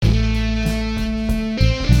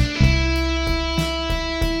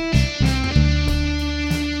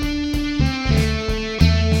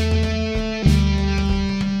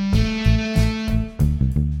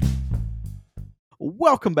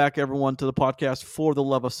Welcome back, everyone, to the podcast For the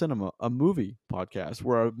Love of Cinema, a movie podcast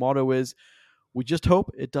where our motto is, we just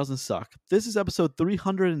hope it doesn't suck. This is episode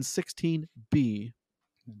 316B.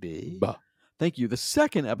 Thank you. The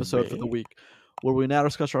second episode for the week, where we now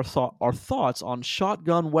discuss our thoughts on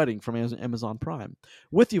Shotgun Wedding from Amazon Prime.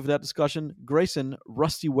 With you for that discussion, Grayson,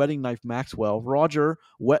 Rusty Wedding Knife Maxwell, Roger,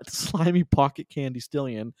 Wet Slimy Pocket Candy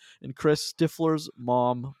Stillion, and Chris, Stifler's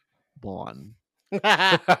mom, Bon.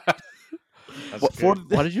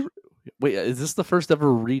 Why did you wait? Is this the first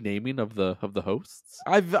ever renaming of the hosts?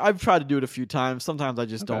 I've tried to do it a few times. Sometimes I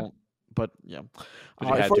just don't. But yeah, But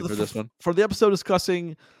you had to for this one. For the episode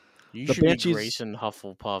discussing You the should Banshees. be Grayson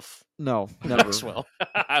Hufflepuff. No, never. Maxwell.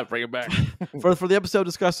 Bring it back. for the episode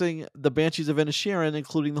discussing the Banshees of Inisherin,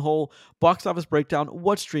 including the whole box office breakdown,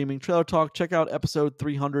 what's streaming, trailer talk. Check out episode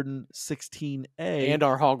 316A And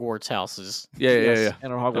our Hogwarts houses. Yeah.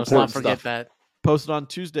 and our Hogwarts Let's not stuff. forget that. Posted on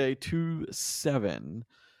Tuesday, 2/7.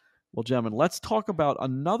 Well, gentlemen, let's talk about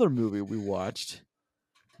another movie we watched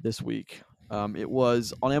this week. It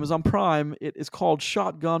was on Amazon Prime. It is called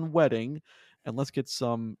Shotgun Wedding, and let's get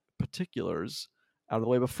some particulars out of the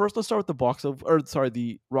way. But first, let's start with the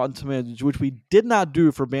Rotten Tomatoes, which we did not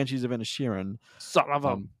do for Banshees of Inisherin. Son of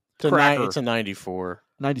a It's a 94.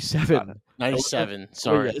 97. 97. Oh,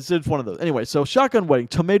 Sorry. yeah, it's one of those. Anyway, so Shotgun Wedding,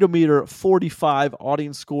 tomato meter 45,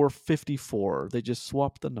 audience score 54. They just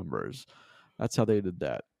swapped the numbers. That's how they did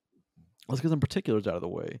that. Let's get some particulars out of the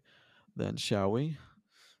way then, shall we?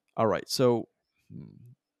 All right, so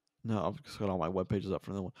no, I've just got all my web pages up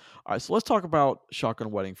for the one. All right, so let's talk about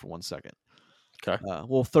Shotgun Wedding for 1 second. Okay.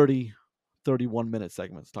 31-minute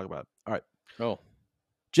segments to talk about it. All right. Oh.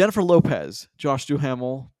 Jennifer Lopez, Josh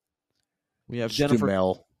Duhamel. We have Jennifer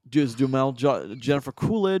Dumel. Jennifer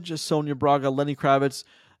Coolidge, Sonia Braga, Lenny Kravitz,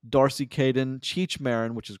 Darcy Caden, Cheech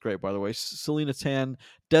Marin, which is great, by the way, Selena Tan,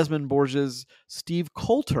 Desmond Borges, Steve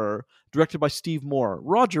Coulter, directed by Steve Moore.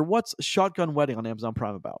 Roger, what's Shotgun Wedding on Amazon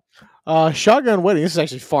Prime about? Shotgun Wedding. This is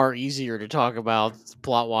actually far easier to talk about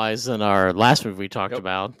plot-wise than our last movie we talked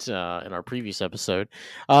about in our previous episode.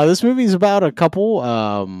 This movie is about a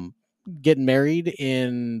couple getting married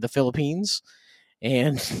in the Philippines,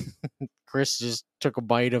 and Chris just took a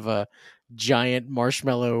bite of a giant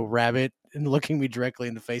marshmallow rabbit and looking me directly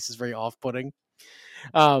in the face is very off-putting.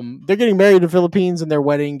 They're getting married in the Philippines, and their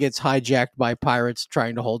wedding gets hijacked by pirates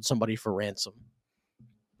trying to hold somebody for ransom.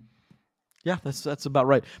 Yeah, that's about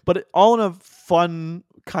right. But all in a fun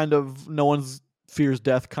kind of no one's fears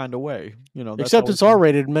death kind of way. You know, Except it's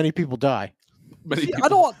R-rated and many people die. See,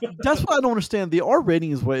 that's what I don't understand. The R rating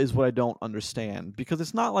is what I don't understand, because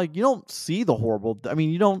it's not like you don't see the horrible. I mean,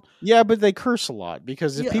 you don't. Yeah, but they curse a lot,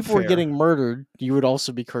 because if people were getting murdered, you would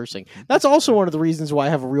also be cursing. That's also one of the reasons why I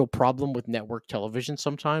have a real problem with network television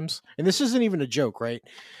sometimes. And this isn't even a joke, right?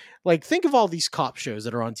 Like, think of all these cop shows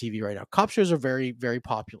that are on TV right now. Cop shows are very, very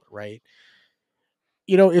popular, right?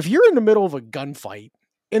 You know, if you're in the middle of a gunfight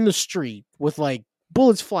in the street with like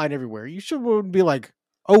bullets flying everywhere, you should be like,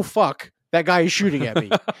 oh fuck, that guy is shooting at me.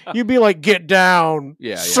 You'd be like, get down,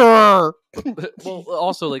 sir. Well,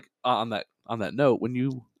 also, like on that note, when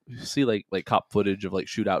you see like cop footage of like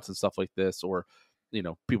shootouts and stuff like this, or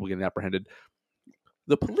people getting apprehended,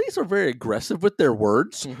 the police are very aggressive with their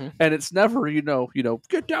words, and it's never get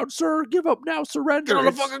down, sir, give up now, surrender, Get on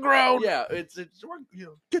the fucking ground. Yeah, it's get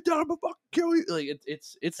down, I'm gonna fucking kill you. Like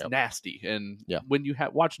it's nasty, and when you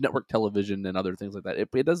watch network television and other things like that,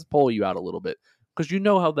 it does pull you out a little bit. Because you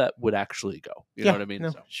know how that would actually go. You know what I mean?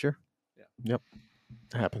 No, sure. Yeah. Yep.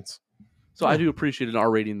 It happens. So I do appreciate an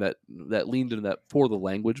R rating that leaned into that for the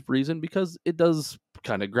language reason, because it does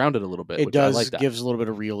kind of ground it a little bit. It does. I like that. Gives a little bit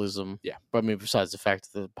of realism. Yeah. But I mean, besides the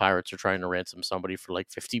fact that the pirates are trying to ransom somebody for like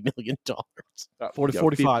 $50 million.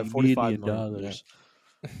 45 million. dollars.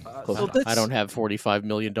 I don't have $45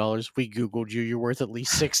 million. We Googled you. You're worth at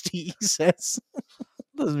least 60, he says.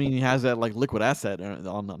 Doesn't mean he has that like liquid asset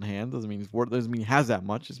on hand. Doesn't mean he's worth. Doesn't mean he has that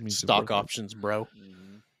much. Just means stock options, bro.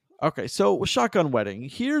 Okay, so with Shotgun Wedding,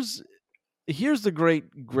 here's the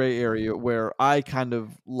great gray area where I kind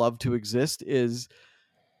of love to exist is,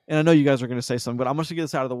 and I know you guys are going to say something, but I'm just going to get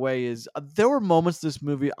this out of the way. Is there were moments in this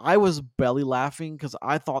movie I was belly laughing because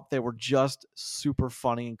I thought they were just super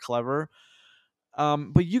funny and clever.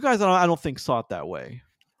 But you guys, I don't think saw it that way.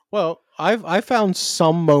 Well, I found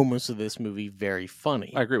some moments of this movie very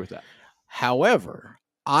funny. I agree with that. However,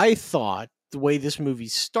 I thought the way this movie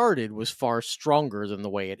started was far stronger than the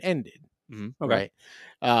way it ended. Mm-hmm. Okay.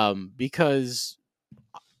 Right? Because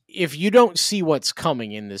if you don't see what's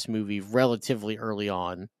coming in this movie relatively early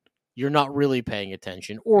on, you're not really paying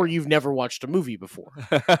attention, or you've never watched a movie before.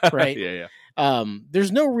 Right? Yeah.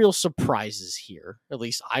 There's no real surprises here. At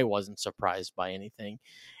least I wasn't surprised by anything.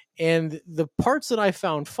 And the parts that I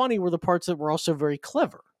found funny were the parts that were also very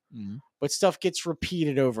clever. Mhm. But stuff gets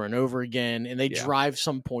repeated over and over again, and they Yeah. drive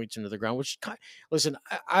some points into the ground. Which, listen,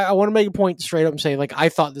 I want to make a point straight up and say, like, I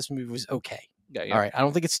thought this movie was okay. Yeah. All right, I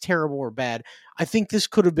don't think it's terrible or bad. I think this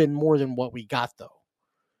could have been more than what we got, though.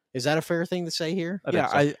 Is that a fair thing to say here? I think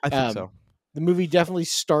so. I think so. The movie definitely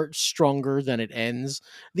starts stronger than it ends.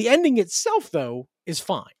 The ending itself, though, is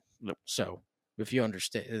fine. Nope. So, if you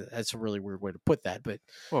understand, that's a really weird way to put that, but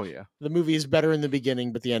Oh yeah. the movie is better in the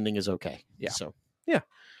beginning, but the ending is okay. Yeah. So, yeah.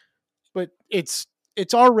 But it's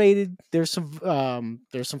R-rated. There's some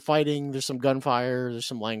fighting, there's some gunfire, there's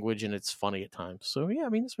some language, and it's funny at times. So, yeah, I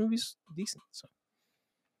mean, this movie's decent. So,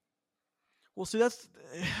 Well, see, that's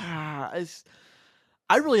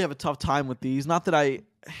I really have a tough time with these. Not that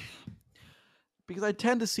because I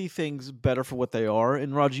tend to see things better for what they are.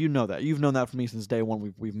 And Roger, you know that. You've known that from me since day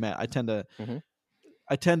one we've met. I tend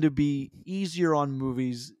to be easier on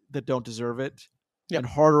movies that don't deserve it, and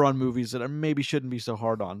harder on movies that maybe shouldn't be so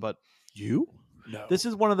hard on. But You? No. this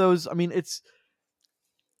is one of those. I mean, it's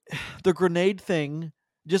the grenade thing.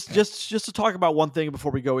 Just to talk about one thing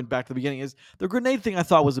before we go back to the beginning is the grenade thing. I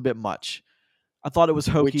thought was a bit much. I thought it was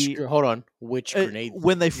hokey. Which grenade?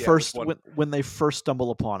 When they Yeah, first which one? when they first stumble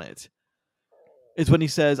upon it, is when he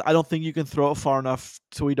says, "I don't think you can throw it far enough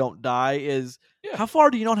so we don't die." Is Yeah. how far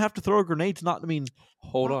do you not have to throw a grenade to not? I mean,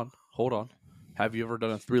 Hold on. Have you ever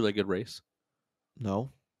done a 3-legged race?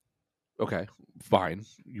 no, Okay, fine.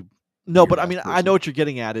 You no. You're But I that mean, I person. know what you're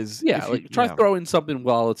getting at. Is yeah, if you- like try yeah. throwing something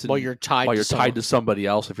while it's While you're tied to somebody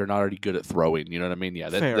else. If you're not already good at throwing, you know what I mean? Yeah,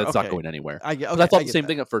 Fair, that's not okay. going anywhere. I get. But Okay, I thought the get same that.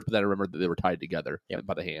 thing at first, but then I remembered that they were tied together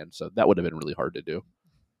by the hand, so that would have been really hard to do.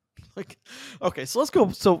 Like, okay, so let's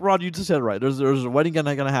go. So, Rod, you just said it right. There's a wedding going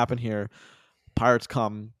to happen here. Pirates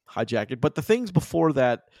come, hijack it. But the things before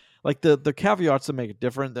that, like the caveats that make it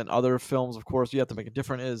different than other films, of course, you have to make it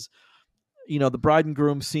different. Is the bride and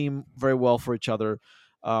groom seem very well for each other.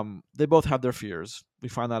 They both have their fears. We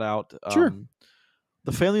find that out. Sure.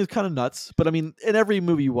 The family is kind of nuts, but I mean, in every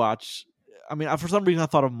movie you watch, I mean, for some reason I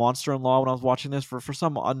thought of Monster-in-Law when I was watching this. For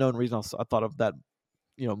some unknown reason, I thought of that.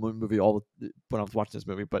 Movie when I was watching this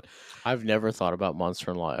movie, but I've never thought about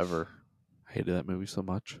Monster-in-Law ever. I hated that movie so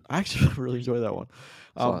much. I actually really enjoy that one.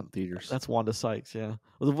 Saw it in theaters. That's Wanda Sykes. Yeah,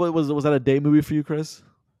 was that a day movie for you, Chris?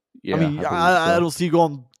 Yeah, I mean, believe I so. don't see you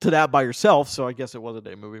going to that by yourself, so I guess it was a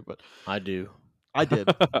day movie. But I do. I did.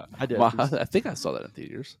 I did. Well, I think I saw that in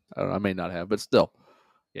theaters. I don't know. I may not have, but still.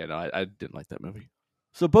 Yeah, no, I didn't like that movie.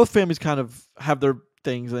 So both families kind of have their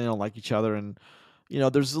things, and they don't like each other, and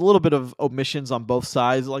there's a little bit of omissions on both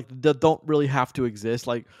sides, like that don't really have to exist.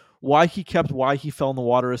 Like why he fell in the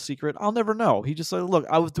water a secret, I'll never know. He just said, "Look,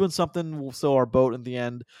 I was doing something, we'll sail our boat." In the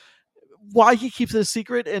end, why he keeps it a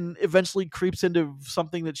secret and eventually creeps into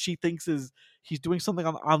something that she thinks is he's doing something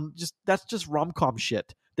on that's just rom-com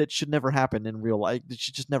shit that should never happen in real life. It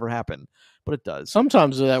should just never happen, but it does.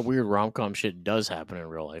 Sometimes that weird rom-com shit does happen in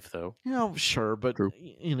real life, though. Sure, but True.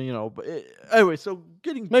 But anyway, so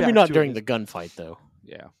getting Maybe back not to during it the gunfight, though.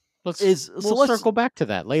 Yeah. Let's let's circle back to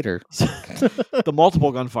that later. the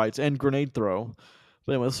multiple gunfights and grenade throw.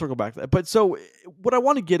 But anyway, let's circle back to that. But so what I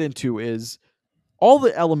want to get into is all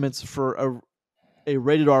the elements for a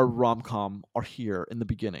rated R rom-com are here in the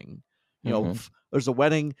beginning. There's a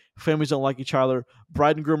wedding, families don't like each other,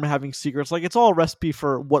 bride and groom are having secrets. Like it's all a recipe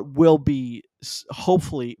for what will be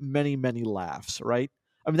hopefully many, many laughs, right?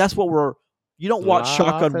 I mean, that's what you don't watch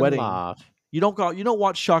Shotgun Wedding. You don't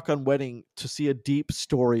watch Shotgun Wedding to see a deep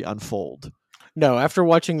story unfold. No, after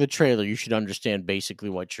watching the trailer, you should understand basically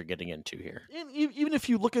what you're getting into here. And even if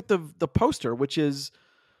you look at the poster, which is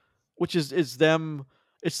them,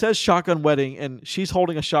 it says Shotgun Wedding, and she's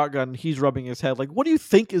holding a shotgun, he's rubbing his head. Like, what do you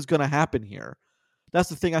think is going to happen here? That's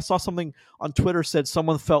the thing. I saw something on Twitter said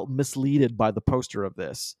someone felt misleaded by the poster of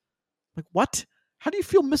this. Like, what? How do you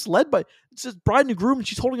feel misled by? It says bride and groom, and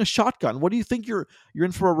she's holding a shotgun. What do you think you're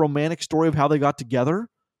in for a romantic story of how they got together?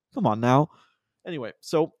 Come on now. Anyway,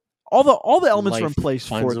 so all the elements are in place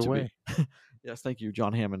for it to be. Yes, thank you,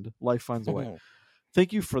 John Hammond. Life finds a way.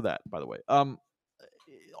 Thank you for that, by the way.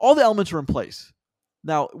 All the elements are in place.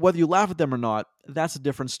 Now, whether you laugh at them or not, that's a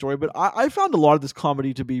different story. But I found a lot of this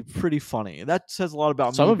comedy to be pretty funny. That says a lot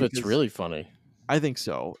about some me. of it's really funny. I think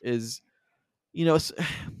so.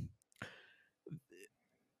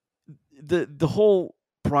 The whole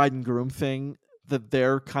bride and groom thing, that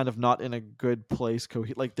they're kind of not in a good place.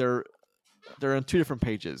 Like they're on two different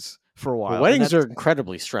pages for a while. Weddings are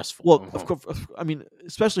incredibly stressful. Well, of course. I mean,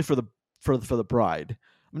 especially for the bride.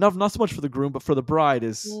 not so much for the groom, but for the bride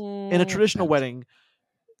is in a traditional Depends. wedding.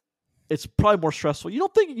 It's probably more stressful. You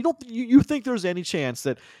think there's any chance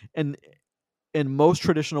that in most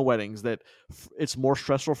traditional weddings that it's more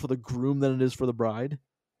stressful for the groom than it is for the bride?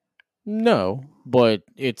 No, but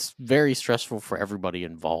it's very stressful for everybody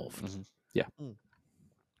involved.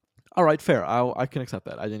 All right, fair. I can accept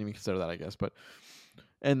that. I didn't even consider that, I guess. But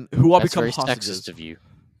and who all That's become very hostages? sexist of you,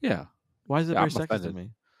 Yeah. Why is it Yeah, very I'm sexist offended. of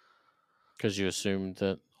me? because you assumed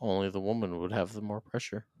that only the woman would have the more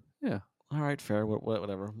pressure. Yeah. All right, fair.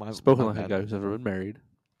 Whatever. Spoken my like a bad. guy who's ever been married.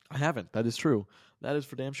 I haven't. That is true. That is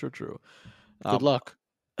for damn sure true. Good luck.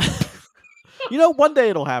 One day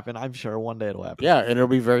it'll happen. I'm sure one day it'll happen. Yeah, and it'll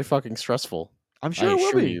be very fucking stressful. I'm sure I it will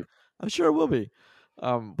assure be. you. I'm sure it will be.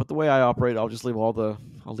 But the way I operate, I'll just leave it all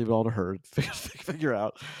to her to figure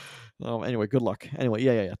out. Anyway, good luck. Anyway,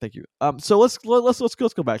 yeah. Thank you. So let's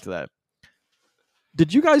go back to that.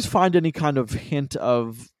 Did you guys find any kind of hint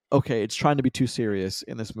of it's trying to be too serious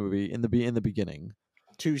in this movie in the beginning?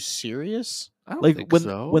 Too serious? I don't Like think when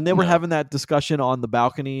so. when they were No. having that discussion on the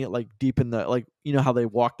balcony, like deep in the how they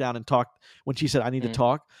walked down and talked when she said I need to Mhm.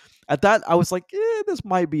 talk. At that, I was like, this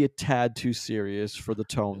might be a tad too serious for the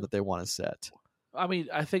tone that they want to set. I mean,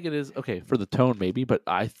 I think it is okay for the tone, maybe, but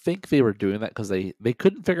I think they were doing that because they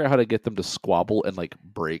couldn't figure out how to get them to squabble and like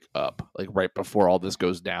break up, like right before all this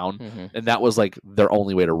goes down, Mhm. and that was like their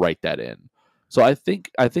only way to write that in. So I think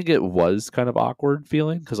it was kind of awkward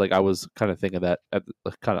feeling because like I was kind of thinking that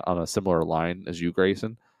kind of on a similar line as you,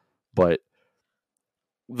 Grayson, but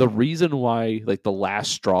the reason why like the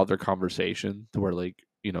last straw of their conversation to where like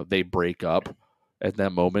they break up at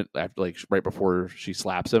that moment after like right before she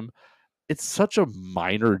slaps him, it's such a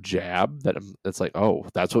minor jab that it's like, oh,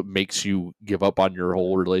 that's what makes you give up on your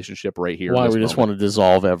whole relationship right here. Why in this we just moment. want to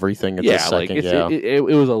dissolve everything at this like second? Yeah. it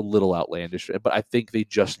was a little outlandish, but I think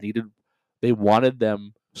they wanted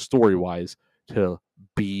them story wise to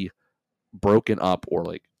be broken up or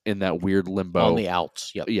like in that weird limbo On the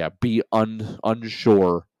outs. Yep. yeah, be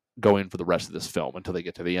unsure going for the rest of this film until they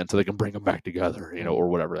get to the end, so they can bring them back together, or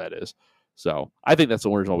whatever that is. So I think that's the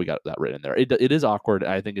only reason why we got that written in there. It is awkward.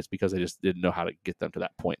 I think it's because they just didn't know how to get them to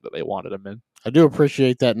that point that they wanted them in. I do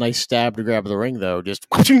appreciate that nice stab to grab the ring, though. Just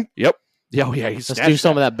Yep. Yeah. Oh, yeah. He let's snatched do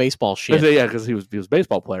some of that baseball shit. Yeah, because he was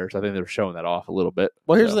baseball player, so I think they were showing that off a little bit.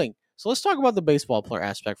 Well, here's So, the thing. So let's talk about the baseball player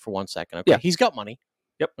aspect for 1 second. Okay. Yeah. He's got money.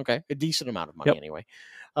 Yep. Okay. A decent amount of money Yep. anyway.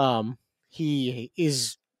 He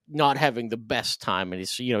is not having the best time, and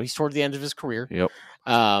he's toward the end of his career. Yep.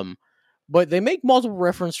 But they make multiple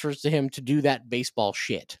references to him to do that baseball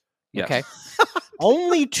shit. Yes. Okay.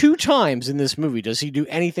 Only 2 times in this movie does he do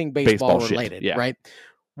anything baseball Baseball shit, related, yeah. right?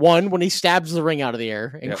 One, when he stabs the ring out of the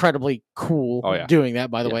air, Yep. incredibly cool Oh, yeah. doing that,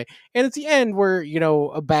 by the Yeah. way. And it's the end where,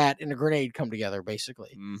 a bat and a grenade come together,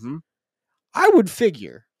 basically. Mm-hmm. I would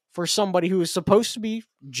figure for somebody who is supposed to be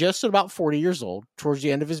just about 40 years old, towards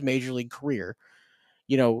the end of his major league career,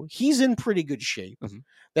 he's in pretty good shape, Mhm.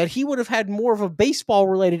 that he would have had more of a baseball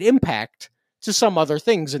related impact to some other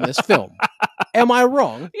things in this film. Am I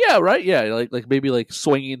wrong? Yeah. Right. Yeah. Like maybe like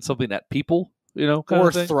swinging something at people, kind Or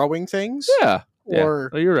of thing. throwing things? Yeah. Yeah. Or,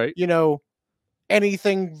 Oh, you're right.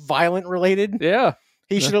 anything violent related? Yeah.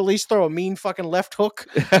 He should at least throw a mean fucking left hook.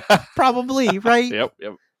 Probably, right? Yep.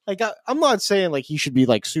 Like, I'm not saying like he should be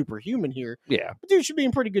like superhuman here. Yeah. But dude should be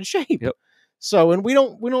in pretty good shape. Yep. So, and we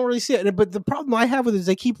don't really see it. But the problem I have with it is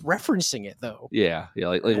they keep referencing it though. Yeah.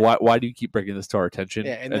 Like why do you keep bringing this to our attention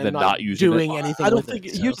Yeah, and and then then not using doing it? anything. I don't with think.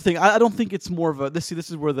 it, Here's the thing. I don't think it's more of a. This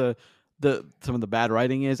is where the some of the bad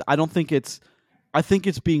writing is. I don't think it's. I think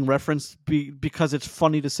it's being referenced because it's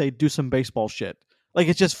funny to say do some baseball shit. Like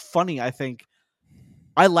it's just funny. I think.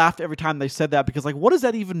 I laughed every time they said that because, like, what does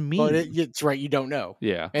that even mean? But it's right. You don't know.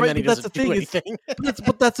 Yeah. And Right, then he but that's doesn't the do thing is- anything.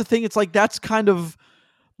 but that's the thing. It's like that's kind of.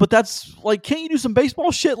 But that's like, can't you do some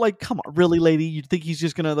baseball shit? Like, come on, really, lady? You think he's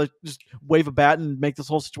just gonna like just wave a bat and make this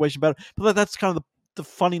whole situation better? But that's kind of the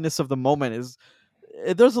funniness of the moment. Is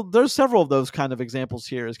there's several of those kind of examples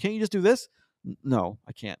here. Is can't you just do this? No,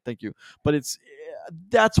 I can't. Thank you. But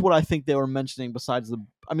that's what I think they were mentioning. Besides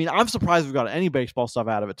I mean, I'm surprised we got any baseball stuff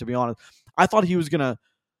out of it. To be honest, I thought he was gonna.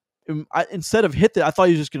 Instead of hit it, I thought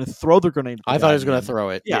he was just going to throw the grenade. I thought he was going to throw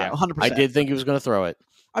it. Yeah, 100%. I did think he was going to throw it.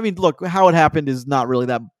 I mean, look, how it happened is not really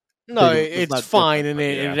that. No, Big- it's it's not fine, different,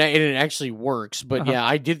 and it actually works. But Uh-huh. yeah,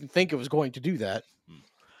 I didn't think it was going to do that.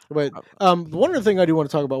 But one other thing I do want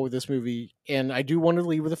to talk about with this movie, and I do want to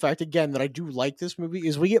leave with the fact again that I do like this movie,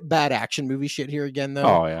 is we get bad action movie shit here again, though,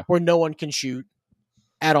 Oh yeah. where no one can shoot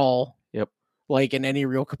at all. Yep. Like in any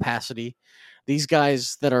real capacity. These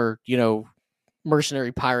guys that are,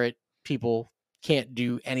 mercenary pirate people can't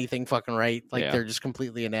do anything fucking right. Like Yeah. they're just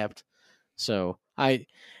completely inept. So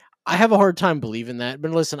I have a hard time believing that.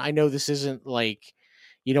 But listen, I know this isn't like,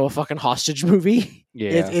 a fucking hostage movie.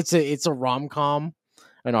 Yeah. It's a rom-com,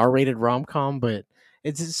 an R-rated rom-com, but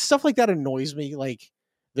it's stuff like that annoys me. Like,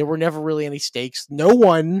 there were never really any stakes. No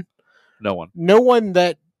one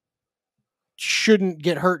that shouldn't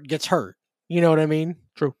get hurt gets hurt. You know what I mean?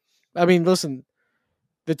 True. I mean, listen,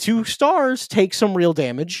 the two stars take some real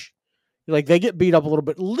damage. Like, they get beat up a little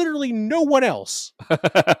bit. Literally no one else.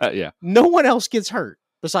 Yeah. No one else gets hurt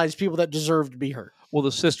besides people that deserve to be hurt. Well,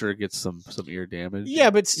 the sister gets some ear damage.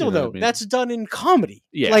 Yeah, but still, You know though, what I mean? that's done in comedy.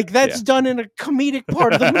 Yeah, Like, that's done in a comedic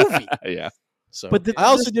part of the movie. Yeah. So, But I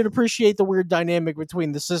also did appreciate the weird dynamic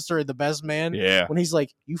between the sister and the best man. Yeah. When he's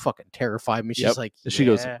like, "You fucking terrify me." She's Yep. like, She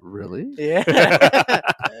goes, "Yeah." really? Yeah.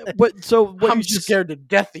 But so what I'm you just scared to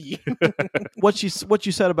death of you. what you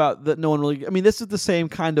said about that no one really. I mean, this is the same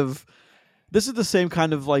kind of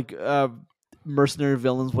like mercenary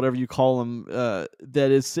villains, whatever you call them.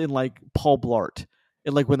 That is in like Paul Blart,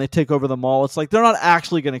 and like when they take over the mall, it's like they're not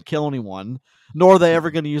actually going to kill anyone, nor are they ever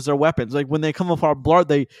going to use their weapons. Like when they come upon Blart,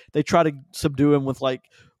 they try to subdue him with like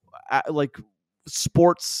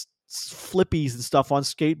sports flippies and stuff on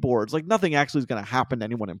skateboards. Like nothing actually is going to happen to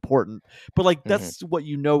anyone important, but like that's what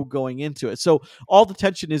you know going into it. So all the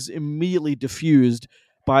tension is immediately diffused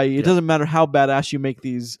by it. Doesn't matter how badass you make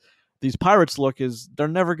these pirates look, is they're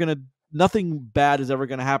never going to. Nothing bad is ever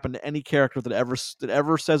going to happen to any character that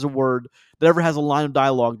ever says a word, that ever has a line of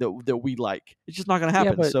dialogue that we like. It's just not going to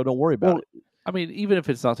happen. but- So don't worry about it. I mean, even if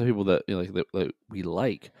it's not the people that that we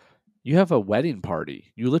like, you have a wedding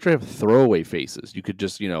party. You literally have throwaway faces. You could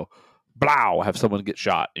just blow, have someone get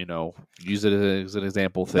shot. Use it as an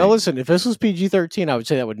example thing. Now, listen, if this was PG-13, I would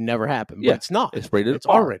say that would never happen. But Yeah. it's not. It's rated. It's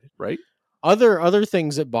R, R-rated. right? Other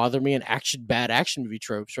things that bother me in bad action movie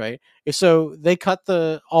tropes, right? Is so they cut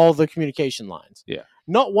all the communication lines. Yeah.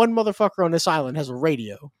 Not one motherfucker on this island has a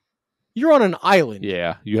radio. You're on an island.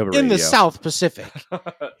 Yeah, you have a in radio. the South Pacific.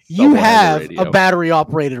 You Someone has have radio. a battery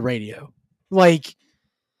operated radio. Like,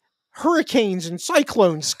 hurricanes and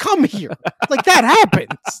cyclones come here. Like, that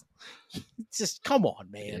happens. Just come on,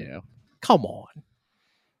 man. Yeah. Come on.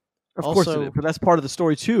 Of course, Also- it is, but that's part of the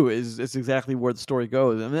story too. Is it's exactly where the story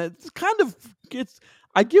goes. I mean, it's kind of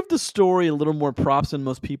I give the story a little more props than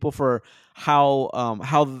most people for how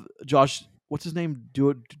Josh, what's his name,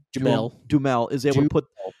 Duhamel is able to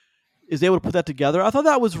put that together. I thought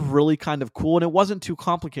that was really kind of cool, and it wasn't too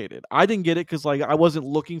complicated. I didn't get it because like I wasn't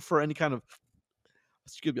looking for any kind of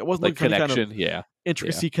I wasn't Like looking for any connection. kind of Yeah.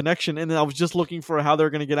 intricacy connection, and then I was just looking for how they're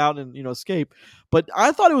going to get out and escape. But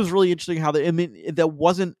I thought it was really interesting how that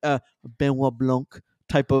wasn't a Benoit Blanc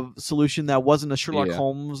type of solution. That wasn't a Sherlock Yeah.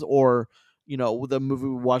 Holmes or the movie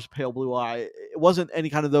we watched, Pale Blue Eye. It wasn't any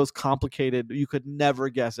kind of those complicated. You could never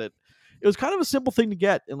guess it. It was kind of a simple thing to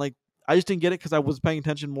get, and like I just didn't get it because I was paying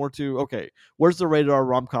attention more to where's the rated R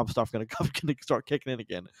rom-com stuff going to start kicking in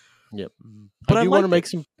again. Yep. But I I do want to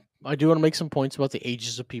liked make some points about the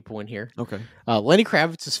ages of people in here. Okay. Lenny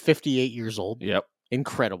Kravitz is 58 years old. Yep.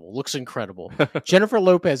 Incredible. Looks incredible. Jennifer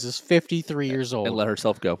Lopez is 53 years old. And let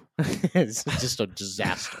herself go. It's just a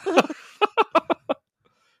disaster.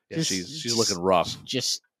 Yeah, she's looking rough.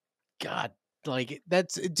 Just God, like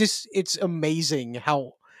it's amazing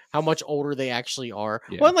how much older they actually are.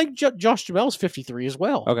 Yeah. Well, like Josh Duhamel's 53 as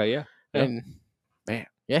well. Okay, yeah. And Man.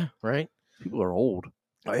 yeah, right. People are old.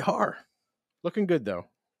 They are looking good though.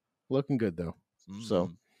 So,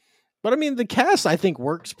 Mm. but I mean, the cast I think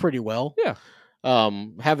works pretty well. Yeah.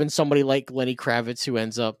 Having somebody like Lenny Kravitz, who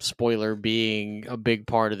ends up, spoiler, being a big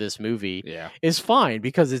part of this movie, Yeah. is fine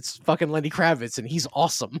because it's fucking Lenny Kravitz and he's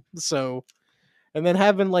awesome. So, and then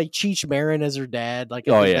having like Cheech Marin as her dad, like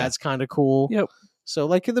I think that's kind of cool. Yep. So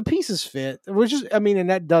like the pieces fit, which is, I mean, and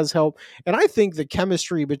that does help. And I think the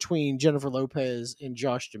chemistry between Jennifer Lopez and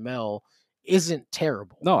Josh Duhamel isn't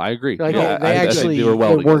terrible. No, I agree. Like Yeah, they I think actually they were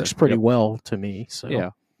well it together. works pretty Yep. well to me. So Yeah.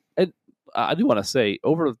 And I do want to say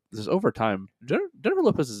over time, Jennifer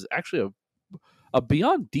Lopez is actually a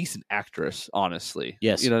beyond decent actress, honestly.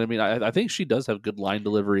 Yes. You know what I mean? I think she does have good line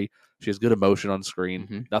delivery. She has good emotion on screen.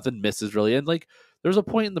 Mhm. Nothing misses really. And like there's a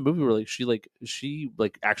point in the movie where like she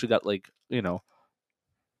actually got like,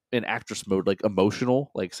 in actress mode, like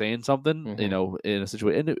emotional, like saying something, Mhm. In a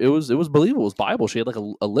situation. And it was believable. It was Bible. She had like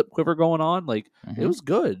a lip quiver going on. Like it was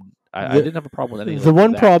good. I didn't have a problem with any of The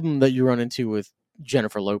one that. problem that you run into with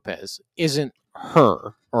Jennifer Lopez isn't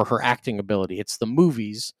her or her acting ability. It's the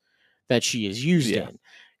movies that she is used Yeah. in.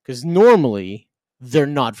 Because normally they're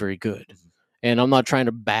not very good. And I'm not trying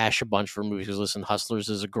to bash a bunch for movies because listen, Hustlers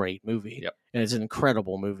is a great movie. Yep. And it's an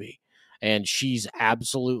incredible movie. And she's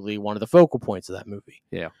absolutely one of the focal points of that movie.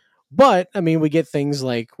 Yeah. But I mean, we get things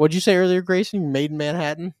like what'd you say earlier, Grayson? Made in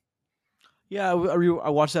Manhattan. Yeah, I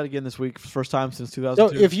watched that again this week, first time since So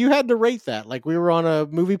 2002. if you had to rate that, like we were on a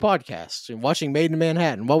movie podcast and watching Made in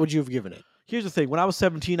Manhattan, what would you have given it? Here's the thing: when I was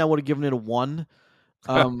 17, I would have given it a 1.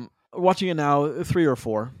 Watching it now, a 3 or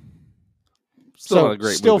 4. Still not a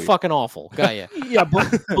great still movie. fucking awful. Got ya. Yeah,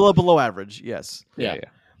 below average. Yes. Yeah.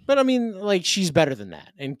 But I mean, like she's better than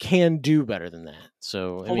that and can do better than that.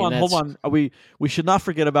 So Hold on. We should not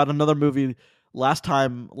forget about another movie. Last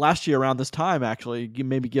year around this time, actually,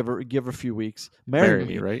 maybe give her a few weeks. Marry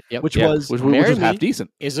Me, right? Yep. Which Yeah, was which Marry was Me half decent.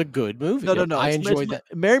 is a good movie. no. I enjoyed that.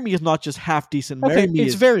 Marry Me is not just half decent. Okay, Marry Me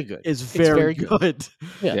it's very good. is It's very very good.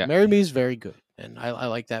 Yeah, Yeah. Marry Me is very good, and I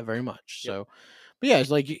like that very much. So, but yeah, it's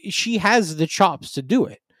like she has the chops to do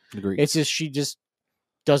it. Agreed. It's just she just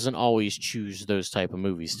doesn't always choose those type of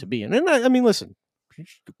movies to be in. And I mean, listen,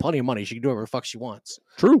 she's got plenty of money; she can do whatever the fuck she wants.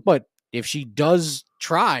 True. But if she does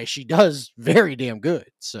try, she does very damn good.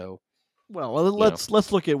 So, Well, let's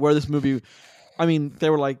look at where this movie. I mean, they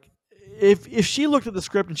were like, if she looked at the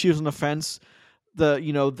script and she was on the fence,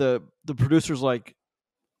 the producer's like,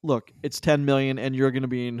 look, it's 10 million, and you're going to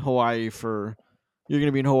be in Hawaii for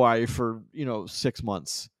 6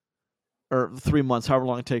 months or 3 months, however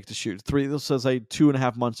long it takes to shoot. This says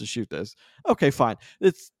 2.5 months to shoot this. Okay, fine.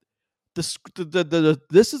 It's this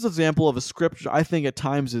is an example of a script I think at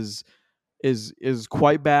times is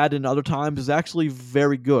quite bad, and other times is actually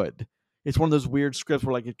very good. It's one of those weird scripts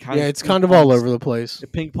where like it kind of all over the place.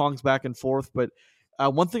 it ping pongs back and forth. But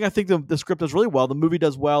one thing I think the script does really well, the movie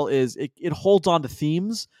does well, is it holds on to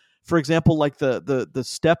themes. For example, like the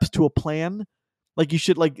steps to a plan. Like you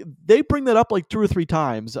should they bring that up like 2 or 3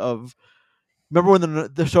 times. Remember when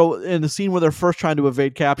the show in the scene where they're first trying to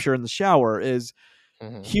evade capture in the shower is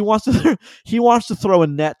he wants to throw a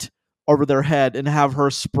net over their head and have her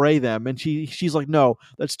spray them, and she's like, no,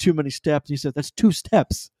 that's too many steps. And he said, that's 2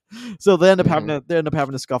 steps. So they end up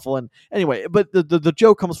having a scuffle. And anyway, but the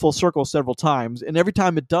joke comes full circle several times, and every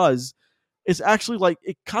time it does, it's actually like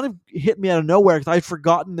it kind of hit me out of nowhere because I'd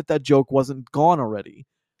forgotten that joke wasn't gone already.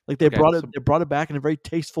 Like they brought it back in a very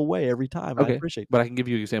tasteful way every time. Okay, I appreciate that. but I can give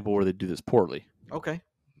you an example where they do this poorly. Okay.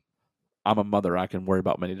 I'm a mother. I can worry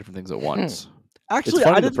about many different things at once. Actually, It's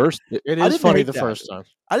funny I the didn't. first. It I is didn't funny hate the that. first time.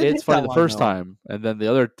 I didn't It's hate funny that the line, first though. time, and then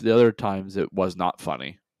the other times it was not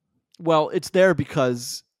funny. Well, it's there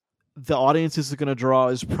because the audience is going to draw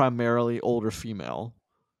is primarily older female.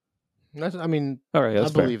 I mean, All right, I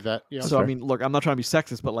that's fair. believe that. Yeah. So I fair. mean, look, I'm not trying to be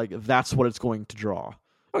sexist, but like that's what it's going to draw.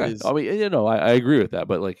 Okay. is- I mean, I agree with that,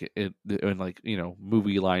 but like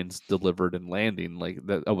movie lines delivered and landing, like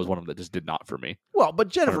that was one of them that just did not for me. Well, but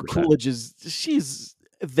Jennifer 100%. Coolidge she's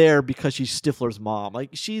there because she's Stifler's mom.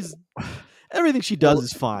 Like she's everything she does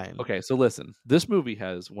is fine. Okay, so listen, this movie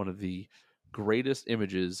has one of the greatest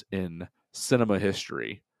images in cinema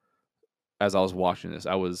history. As I was watching this,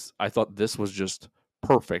 I thought this was just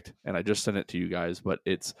perfect, and I just sent it to you guys. But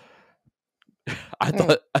I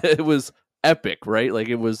thought it was epic, right? Like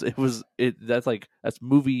that's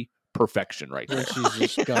movie perfection right there. She's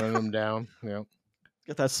just gunning them down. Yeah.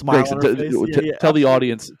 Get that smile Grayson, on her face. Yeah, tell the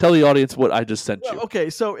absolutely. audience what I just sent Well, you. okay,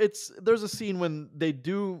 so there's a scene when they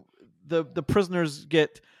do the prisoners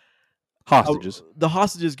get Hostages. the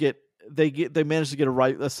hostages they manage to get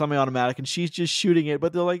a semi-automatic, and she's just shooting it,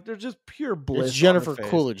 but they're just pure bliss. It's Jennifer on her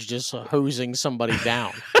face. Coolidge just hosing somebody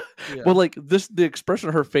down. Yeah. Well, like the expression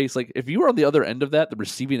of her face, like if you were on the other end of that, the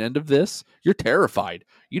receiving end of this, you're terrified.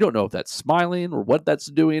 You don't know if that's smiling or what that's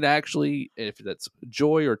doing actually, if that's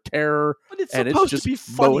joy or terror. But it's and it's supposed just to be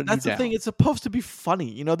funny. mowing That's you the thing. down. It's supposed to be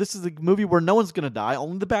funny. This is a movie where no one's gonna die.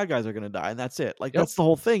 Only the bad guys are gonna die, and that's it. Like Yep. that's the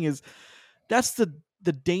whole thing. That's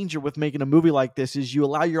the danger with making a movie like this is you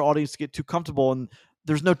allow your audience to get too comfortable, and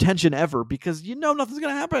there's no tension ever because nothing's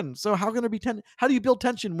gonna happen. So how can there be How do you build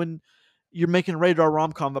tension when you're making a rated R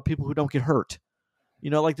rom-com about people who don't get hurt?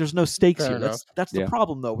 Like there's no stakes Fair here. enough. That's the Yeah.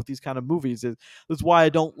 problem though with these kind of movies. That's why I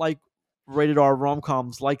don't like rated R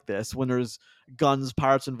rom-coms like this when there's guns,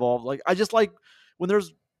 pirates involved. Like I just like when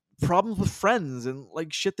there's problems with friends and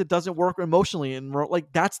like shit that doesn't work emotionally, and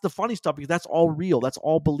like that's the funny stuff because that's all real. That's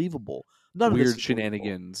all believable. None of Weird this is believable.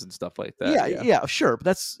 shenanigans and stuff like that. Yeah, sure.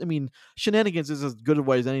 But shenanigans is as good a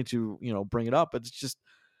way as any to bring it up. But it's just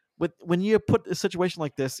when you put a situation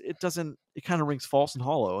like this, it kind of rings false and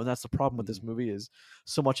hollow, and that's the problem with this movie. Is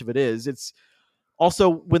so much of it is. It's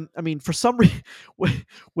also for some reason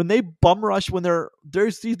when they bum rush when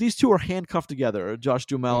there's these two are handcuffed together, Josh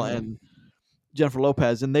Duhamel and Jennifer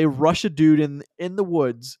Lopez, and they rush a dude in the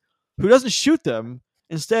woods who doesn't shoot them.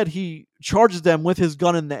 Instead, he charges them with his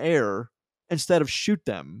gun in the air instead of shoot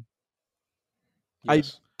them.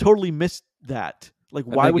 Yes. Totally missed that. Like,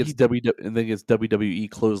 And why then would gets WWE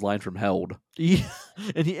clothesline from Held. he?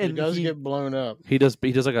 And He does get blown up. He does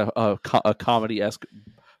like a comedy esque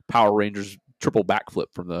Power Rangers triple backflip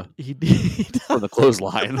from the he does. from the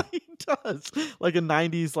clothesline. He does like a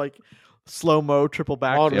 '90s like slow mo triple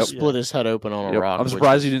back. I'll just split his head open on a Yep. rock. I'm which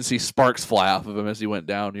surprised is- you didn't see sparks fly off of him as he went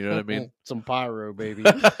down. You know what I mean? Some pyro, baby.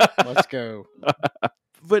 Let's go.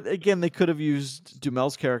 But again, they could have used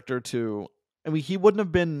Dumel's character to. I mean, he wouldn't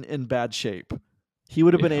have been in bad shape. He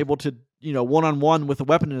would have been Yeah. able to, one-on-one with a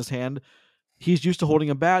weapon in his hand. He's used to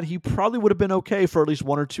holding a bat. He probably would have been okay for at least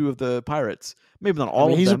one or two of the pirates. Maybe not all. I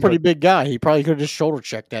mean, of he's them, a pretty but- big guy. He probably could have just shoulder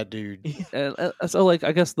checked that dude. And so, like,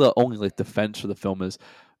 I guess the only like defense for the film is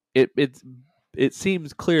it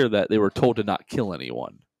seems clear that they were told to not kill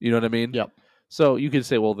anyone. You know what I mean? Yep. So you could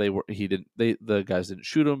say, well, the guys didn't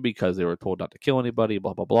shoot him because they were told not to kill anybody.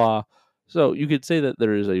 Blah blah blah. So you could say that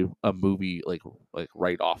there is a movie like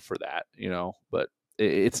write off for that. But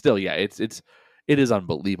it's still it is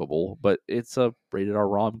unbelievable. But it's a rated R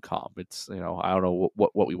rom-com. It's I don't know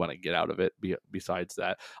what we want to get out of it. Besides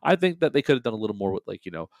that, I think that they could have done a little more with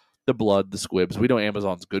the blood, the squibs. We know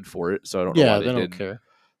Amazon's good for it, so I don't know why they they don't didn't. care.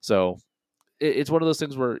 So it's one of those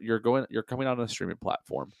things where you're coming out on a streaming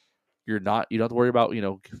platform. You don't have to worry about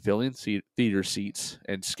filling theater seats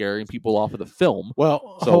and scaring people off of the film.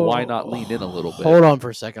 Well, So why not lean in a little bit? Hold on for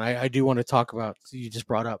a second. I do want to talk about you just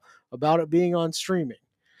brought up about it being on streaming.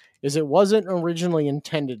 It wasn't originally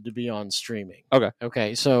intended to be on streaming.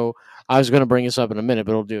 Okay. So I was going to bring this up in a minute,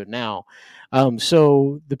 but I'll do it now.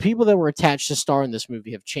 So the people that were attached to star in this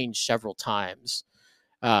movie have changed several times,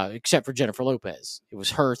 except for Jennifer Lopez. It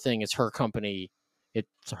was her thing. It's her company. It's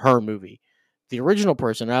her movie. The original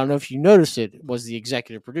person, I don't know if you noticed it, was the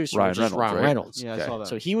executive producer, Ryan which is Reynolds, Ryan right? Reynolds. Yeah, I Okay. saw that.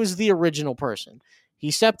 So he was the original person. He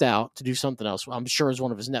stepped out to do something else. I'm sure as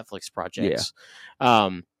one of his Netflix projects.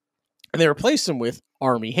 And they replaced him with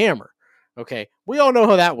Armie Hammer. Okay, we all know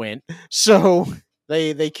how that went. So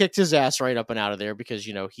they kicked his ass right up and out of there because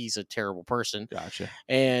he's a terrible person. Gotcha.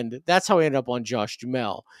 And that's how he ended up on Josh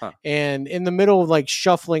Duhamel. Huh. And in the middle of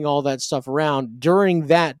shuffling all that stuff around during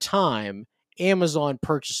that time, Amazon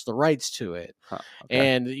purchased the rights to it. Huh.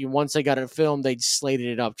 Okay. And once they got it filmed, they slated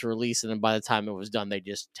it up to release. And then by the time it was done, they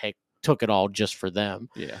just took it all just for them.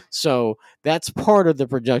 Yeah. So that's part of the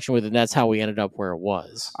production with it. And that's how we ended up where it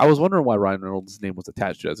was. I was wondering why Ryan Reynolds' name was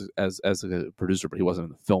attached to it as a producer, but he wasn't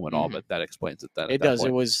in the film at all. Mhm. But that explains it then. at It that does. It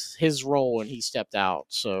point. was his role and he stepped out.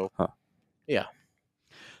 So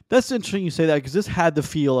That's interesting you say that because this had the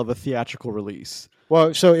feel of a theatrical release.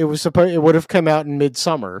 well, so it was supposed. It would have come out in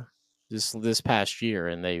midsummer this past year,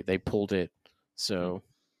 and they pulled it. So,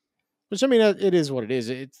 which I mean, it is what it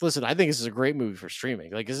is. Listen, I think this is a great movie for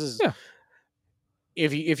streaming. This is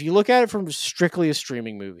if you look at it from strictly a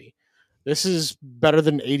streaming movie, this is better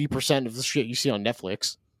than 80% of the shit you see on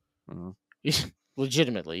Netflix. Mhm.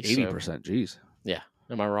 Legitimately, 80%. Jeez.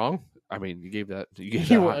 Am I wrong? I mean, you gave that. You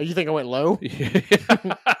gave You, that. you think I went low?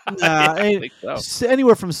 Yeah, I think so.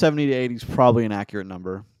 Anywhere from 70 to 80 is probably an accurate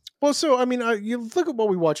number. Well, so I mean, you look at what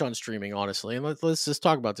we watch on streaming, honestly, and let's just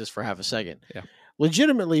talk about this for half a second. Yeah.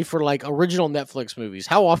 Legitimately, for original Netflix movies,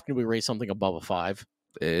 how often do we rate something above a 5?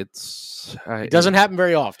 It doesn't happen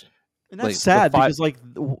very often. And that's Like, the sad five-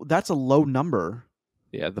 because that's a low number.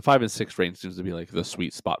 Yeah, the 5 and 6 range seems to be the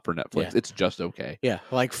sweet spot for Netflix. Yeah. It's just okay. Yeah,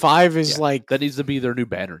 5 is Yeah. like That needs to be their new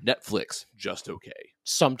banner. Netflix, just okay.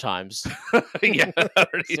 sometimes. Yeah,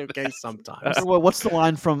 It's okay sometimes. What's the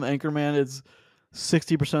line from Anchorman? It's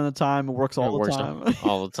 60% of the time it works all It the works time.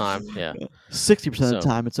 all the time. Yeah. 60% of So- the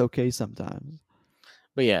time it's okay sometimes.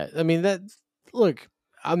 But yeah, I mean look,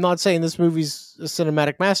 I'm not saying this movie's a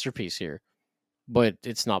cinematic masterpiece here, but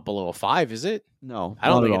it's not below a 5, is it? No, I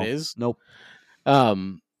don't not at think it all. is. Nope.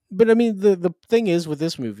 But I mean, the thing is with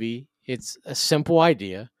this movie, it's a simple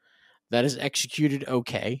idea that is executed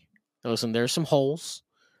okay. Listen, there's some holes.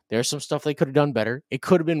 There's some stuff they could have done better. It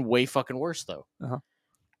could have been way fucking worse, though. Uh-huh.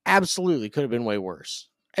 Absolutely could have been way worse.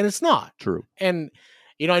 And it's not. True. And,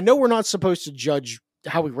 I know we're not supposed to judge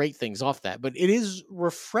how we rate things off that, but it is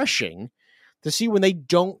refreshing to see when they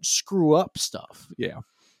don't screw up stuff. Yeah.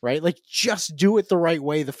 Right? Just do it the right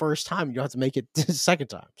way the first time. You don't have to make it the second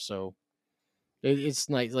time. So it's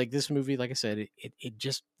nice. This movie, like I said, it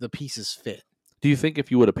just, the pieces fit. Do you think if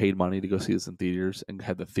you would have paid money to go see this in theaters and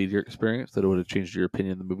had the theater experience, that it would have changed your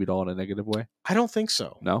opinion of the movie at all in a negative way? I don't think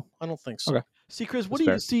so. No? I don't think so. Okay. See, Chris, what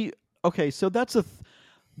That's do you fair. see? Okay, so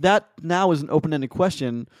that now is an open-ended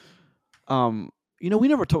question. We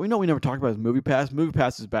never talked about his Movie Pass. Movie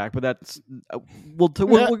Pass is back, but that's we'll get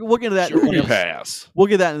into that. Sure. Movie Pass. We'll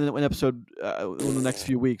get that in an episode in the next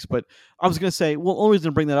few weeks. But I was gonna say, well, the only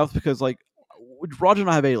reason to bring that up is because Roger and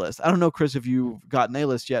I have A-list. I don't know, Chris, if you've gotten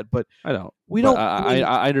A-list yet, but I don't. we But don't.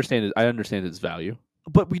 I understand it. I understand its value.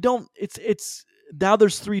 But we don't. It's now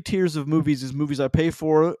there's 3 tiers of movies: is movies I pay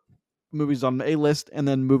for, movies on A-list, and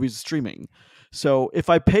then movies streaming. So if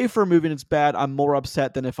I pay for a movie and it's bad, I'm more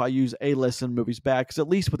upset than if I use A-list and movies bad. Because at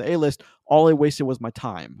least with A-list, all I wasted was my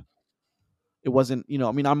time. It wasn't,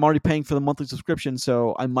 I'm already paying for the monthly subscription,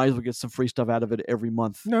 so I might as well get some free stuff out of it every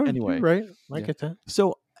month. No, anyway, you're right. I Yeah. get that.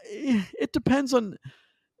 So it depends on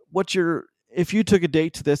what if you took a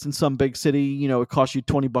date to this in some big city, it costs you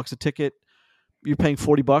 $20 a ticket, you're paying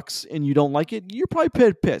 $40 and you don't like it, you're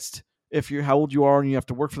probably pissed. If you're how old you are and you have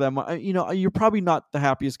to work for that, you're probably not the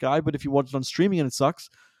happiest guy. But if you watch it on streaming and it sucks,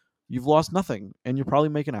 you've lost nothing and you're probably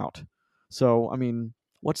making out. So, I mean,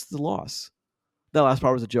 what's the loss? That last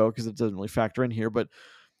part was a joke because it doesn't really factor in here. But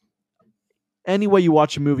any way you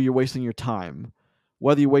watch a movie, you're wasting your time.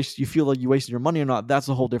 Whether you feel like you wasted your money or not, that's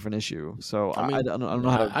a whole different issue. So I don't know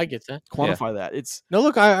how to I get that. quantify that. It's No,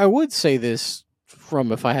 look, I would say this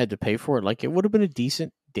from if I had to pay for it, like it would have been a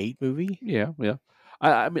decent date movie. Yeah.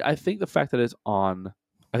 I mean, I think the fact that it's on,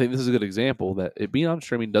 I think this is a good example that it being on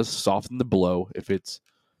streaming does soften the blow if it's,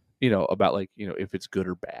 about like, if it's good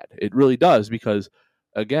or bad. It really does because,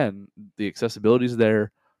 again, the accessibility is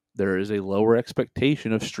there. There is a lower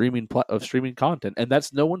expectation of streaming content, and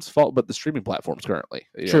that's no one's fault but the streaming platforms currently.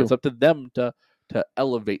 True. It's up to them to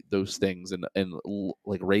elevate those things and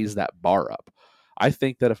like raise that bar up. I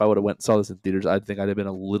think that if I would have went and saw this in theaters, I think I'd have been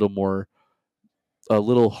a little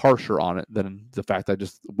harsher on it than the fact that I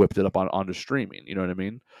just whipped it up onto streaming. You know what I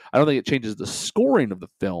mean? I don't think it changes the scoring of the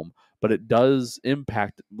film, but it does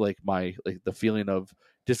impact like my the feeling of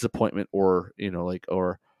disappointment or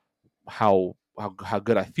or how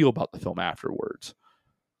good I feel about the film afterwards.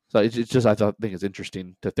 So it's just I think it's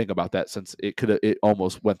interesting to think about that since it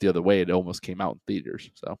almost went the other way. It almost came out in theaters.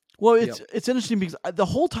 So well, it's interesting because the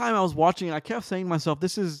whole time I was watching, I kept saying to myself,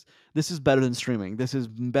 "This is better than streaming. This is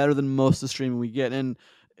better than most of the streaming we get." And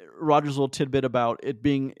Roger's little tidbit about it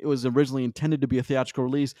was originally intended to be a theatrical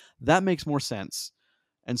release, that makes more sense.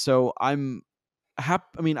 And so I'm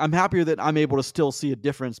happier that I'm able to still see a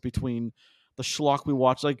difference between the schlock we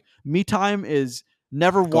watch. Like Me Time is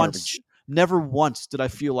never once did I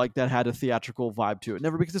feel like that had a theatrical vibe to it.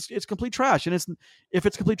 Never, because it's complete trash. And if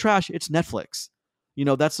it's complete trash, it's Netflix.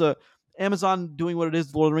 That's Amazon doing what it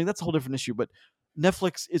is, Lord of the Rings. That's a whole different issue. But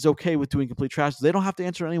Netflix is okay with doing complete trash. They don't have to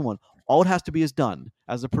answer anyone. All it has to be is done.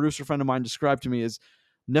 As a producer friend of mine described to me, is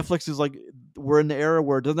Netflix is like, we're in the era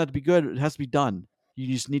where it doesn't have to be good. It has to be done.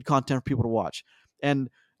 You just need content for people to watch. And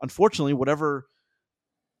unfortunately, whatever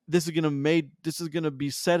this is going to be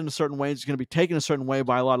said in a certain way, it's going to be taken a certain way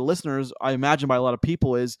by a lot of listeners, I imagine by a lot of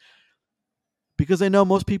people, is because they know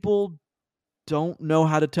most people don't know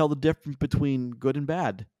how to tell the difference between good and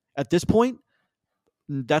bad. At this point,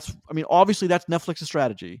 obviously that's Netflix's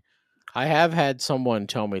strategy. I have had someone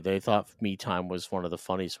tell me they thought Me Time was one of the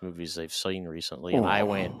funniest movies they've seen recently, and I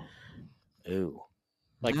went, "Ooh."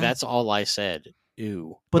 Like, that's all I said.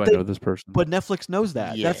 Ooh. But I know this person. But Netflix knows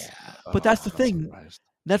that. Yeah. That's the thing.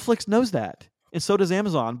 Netflix knows that. And so does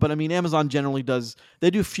Amazon. But Amazon generally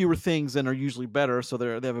they do fewer things and are usually better, so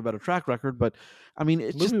they have a better track record. But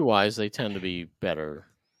it's movie-wise, they tend to be better.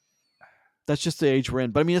 That's just the age we're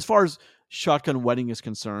in. But as far as Shotgun Wedding is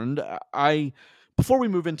concerned, before we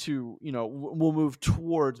move into, we'll move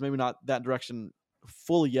towards, maybe not that direction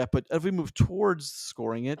fully yet, but if we move towards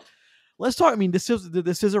scoring it, let's talk. This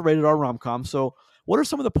is a rated R rom-com. So what are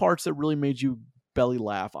some of the parts that really made you belly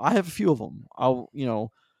laugh? I have a few of them.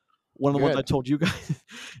 One of the ones I told you guys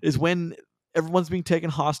is when everyone's being taken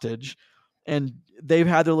hostage and they've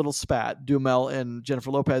had their little spat, Duhamel and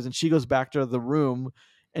Jennifer Lopez, and she goes back to the room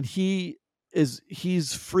and he's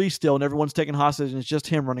free still and everyone's taken hostage and it's just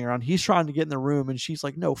him running around. He's trying to get in the room and she's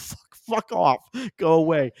like, "No, fuck off, go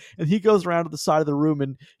away." And he goes around to the side of the room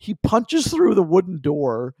and he punches through the wooden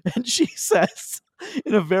door and she says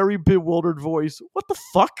in a very bewildered voice, "What the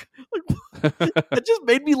fuck?" It just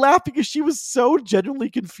made me laugh because she was so genuinely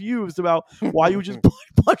confused about why you would just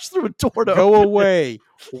punch through a door to go away.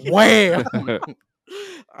 Wham!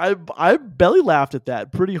 I belly laughed at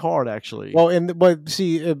that pretty hard, actually. Well, but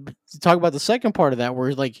see, to talk about the second part of that,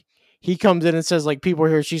 where like he comes in and says like, "People are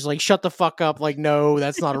here," she's like, "Shut the fuck up!" Like, no,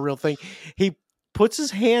 that's not a real thing. He puts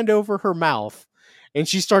his hand over her mouth. And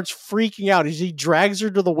she starts freaking out as he drags her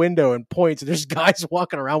to the window and points. And there's guys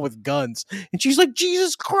walking around with guns. And she's like,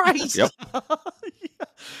 "Jesus Christ!" Yep. Yeah.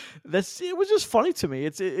 It was just funny to me.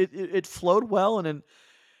 It flowed well, and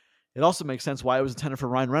it also makes sense why it was intended for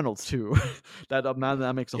Ryan Reynolds too.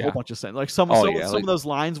 that makes a whole bunch of sense. Like some of those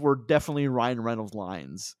lines were definitely Ryan Reynolds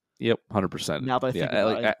lines. Yep, 100%. Now that I think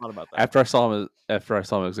about it, I thought about that. After I saw him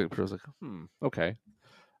as executive producer, I was like, okay.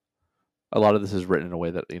 A lot of this is written in a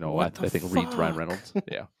way that I think reads Ryan Reynolds.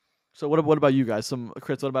 Yeah. So what about you guys?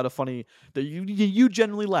 Chris, what about a funny that you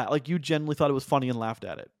genuinely laughed? Like you genuinely thought it was funny and laughed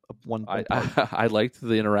at it. I liked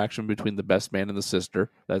the interaction between the best man and the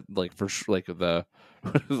sister. That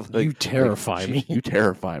you terrify me. You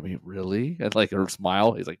terrify me, really? And like her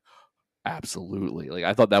smile, he's like, absolutely. Like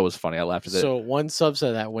I thought that was funny. I laughed at it. So one subset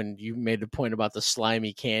of that when you made the point about the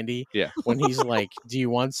slimy candy. Yeah. When he's like, "Do you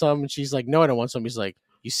want some?" and she's like, "No, I don't want some." He's like,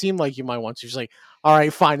 "You seem like you might want to." She's like, "All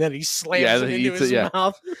right, fine." Then he slams it into his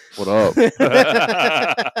mouth. What up?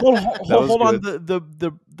 Hold on.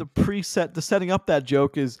 The preset, the setting up that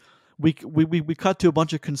joke is we cut to a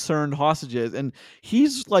bunch of concerned hostages, and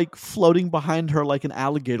he's like floating behind her like an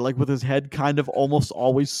alligator, like with his head kind of almost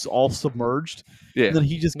always all submerged. Yeah. And then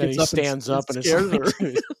he just gets up, stands up, and scares her.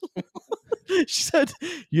 She said,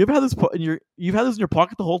 "You've had this in your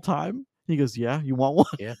pocket the whole time." He goes, "Yeah, you want one?"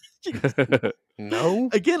 Yeah. No.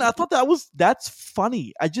 Again, I thought that's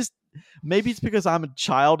funny. Maybe it's because I'm a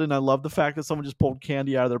child and I love the fact that someone just pulled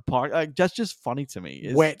candy out of their pocket. That's just funny to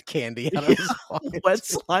me. Wet candy out of his pocket. Wet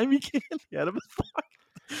slimy candy out of his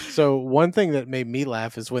pocket. So one thing that made me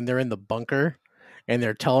laugh is when they're in the bunker and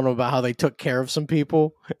they're telling him about how they took care of some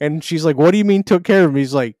people, and she's like, "What do you mean took care of them?"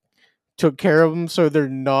 He's like, "Took care of them so they're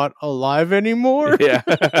not alive anymore." Yeah.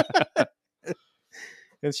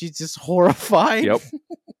 And she's just horrified. Yep.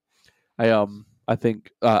 I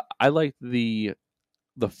think I liked the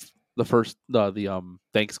first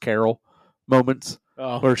thanks Carol moments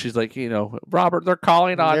where she's like, Robert, they're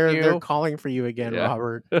calling on you. They're calling for you again, Yeah.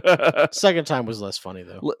 Robert. Second time was less funny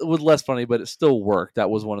though. It was less funny, but it still worked.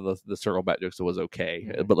 That was one of the circle back jokes that was okay.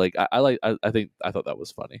 Mm-hmm. But like I thought that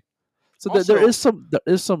was funny. So Also, there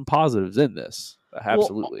is some positives in this.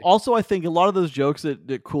 Absolutely. Well, also, I think a lot of those jokes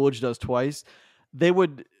that Coolidge does twice,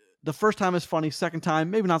 the first time is funny, second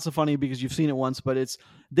time maybe not so funny because you've seen it once, but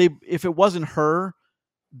if it wasn't her,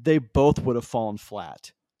 they both would have fallen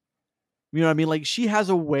flat. You know what I mean? Like she has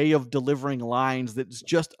a way of delivering lines that's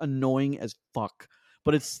just annoying as fuck,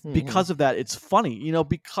 but it's because of that it's funny.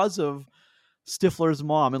 Because of Stifler's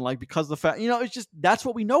mom and like because of the fact it's just that's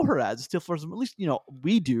what we know her as, Stifler's. At least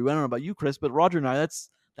we do. I don't know about you, Chris, but Roger and I,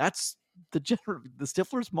 that's the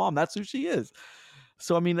Stifler's mom. That's who she is.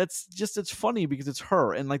 So I mean, it's funny because it's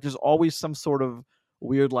her, and like there's always some sort of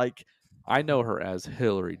weird like. I know her as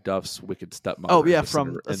Hilary Duff's wicked stepmother. Oh yeah,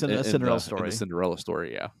 from a Cinderella story. The Cinderella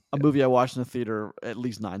story, yeah. A movie I watched in the theater at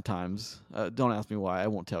least 9 times. Don't ask me why; I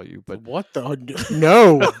won't tell you. But what the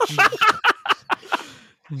no.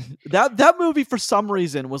 That movie for some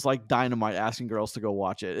reason was like dynamite. Asking girls to go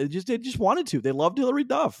watch it. They just wanted to. They loved Hilary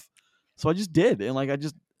Duff, so I just did, and like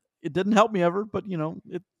it didn't help me ever, but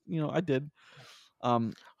I did.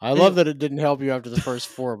 I love that it didn't help you after the first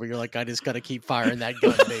 4, but you're like, I just got to keep firing that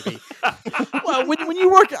gun, baby. Well, when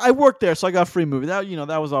you work, I worked there, so I got free movie. That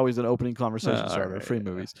that was always an opening conversation starter. Free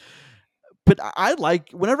movies. But I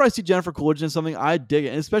like whenever I see Jennifer Coolidge in something, I dig it,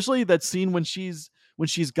 and especially that scene when she's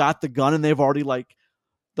got the gun and they've already like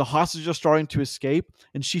the hostages are starting to escape,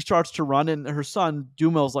 and she starts to run, and her son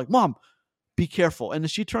Dumel's like, "Mom, be careful." And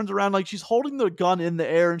she turns around like she's holding the gun in the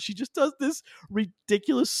air, and she just does this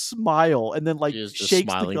ridiculous smile, and then like shakes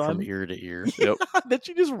smiling the gun from ear to ear. Yep. Then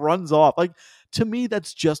she just runs off. Like to me,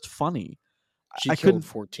 that's just funny. She killed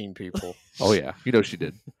 14 people. Oh yeah, she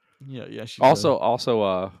did. Yeah. She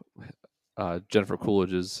also, Jennifer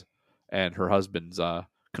Coolidge's and her husband's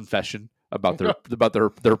confession about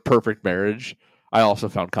their perfect marriage. I also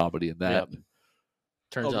found comedy in that. Yep.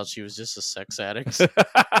 Turns out she was just a sex addict.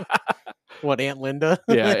 What, Aunt Linda?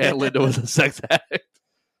 Yeah, Aunt Linda was a sex addict.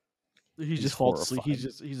 He just falls asleep.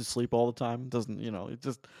 He's asleep all the time. Doesn't it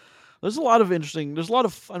just there's a lot of interesting. There's a lot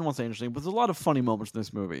of I don't want to say interesting, but there's a lot of funny moments in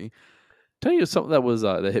this movie. Tell you something that was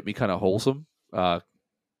that hit me kind of wholesome.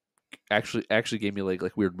 Actually gave me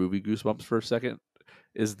like weird movie goosebumps for a second.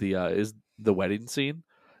 Is the wedding scene,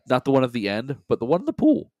 not the one at the end, but the one in the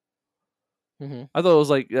pool. Mm-hmm. I thought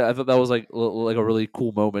that was like a really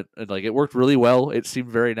cool moment, and like it worked really well. It seemed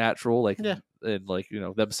very natural, and like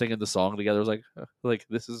them singing the song together was like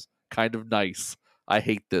this is kind of nice. I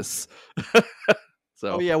hate this.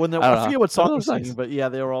 So yeah, when I forget what song they were singing, but yeah,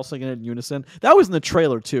 they were all singing it in unison. That was in the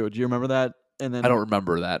trailer too. Do you remember that? And then I don't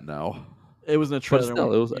remember that now. It was in the trailer.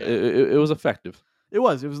 But still, it was effective. It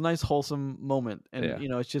was a nice wholesome moment, and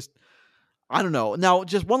it's just. I don't know. Now,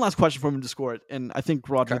 just one last question for me to score it, and I think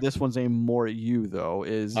Roger, this one's aimed more at you though.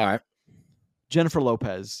 Is all right, Jennifer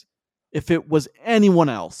Lopez? If it was anyone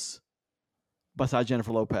else besides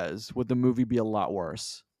Jennifer Lopez, would the movie be a lot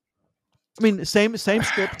worse? I mean, same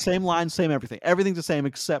script, same line, same everything. Everything's the same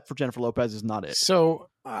except for Jennifer Lopez is not it. So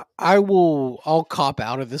I'll cop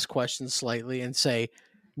out of this question slightly and say,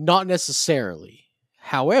 not necessarily.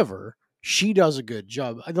 However, she does a good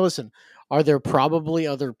job. Listen, are there probably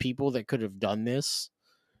other people that could have done this?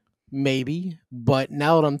 Maybe, but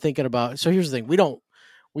now that I'm thinking about, so here's the thing: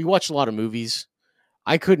 we watch a lot of movies.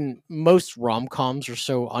 Most rom-coms are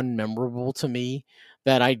so unmemorable to me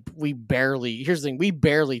that we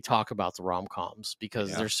barely talk about the rom-coms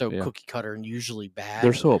because they're so cookie cutter and usually bad.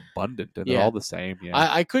 They're so abundant and they're all the same. Yeah,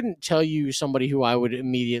 I couldn't tell you somebody who I would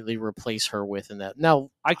immediately replace her with in that.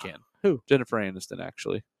 Now I can. Who? Jennifer Aniston,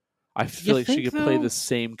 actually. I feel like she could play the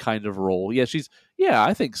same kind of role. Yeah,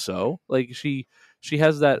 I think so. Like she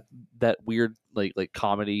has that weird like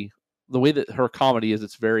comedy. The way that her comedy is,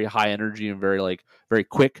 it's very high energy and very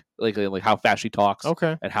quick, like how fast she talks,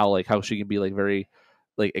 Okay. and how she can be like very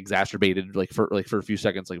like exacerbated, for a few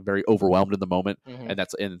seconds, like very overwhelmed in the moment,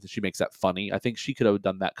 Mhm. and she makes that funny. I think she could have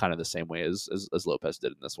done that kind of the same way as Lopez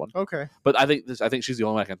did in this one. Okay. But I think she's the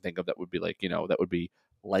only one I can think of that would be that would be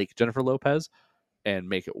like Jennifer Lopez and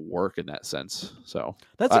make it work in that sense. So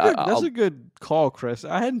That's a good call, Chris.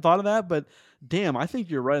 I hadn't thought of that, but damn, I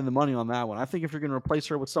think you're right in the money on that one. I think if you're going to replace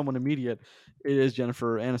her with someone immediate, it is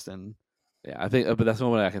Jennifer Aniston. Yeah, I think, but that's the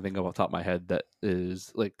one I can think of off the top of my head that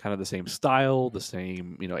is like kind of the same style, the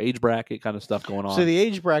same age bracket kind of stuff going on. So the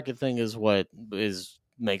age bracket thing is what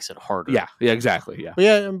makes it harder. Yeah, exactly. Yeah, but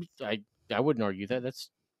yeah, I wouldn't argue that. That's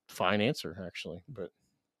a fine answer actually, but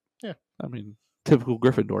yeah, I mean, typical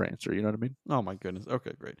Gryffindor answer. You know what I mean? Oh my goodness.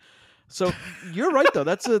 Okay, great. So you're right though.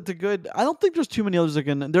 That's the good. I don't think there's too many others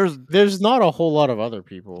again. There's not a whole lot of other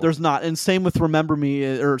people. There's not, and same with Remember Me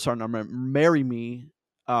Marry Me.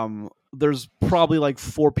 There's probably like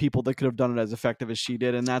 4 people that could have done it as effective as she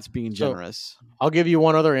did, and that's being generous. So, I'll give you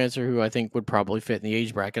one other answer who I think would probably fit in the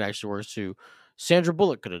age bracket. Actually, works too. Sandra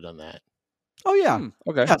Bullock could have done that. Oh yeah,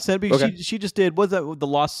 okay. Yeah, she just did. Was that The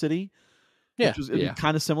Lost City? Yeah, which was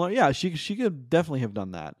kind of similar. Yeah, she could definitely have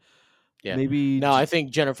done that. Yeah, maybe. No, I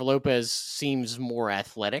think Jennifer Lopez seems more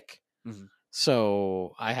athletic,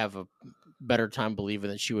 so I have a better time believing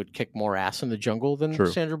that she would kick more ass in the jungle than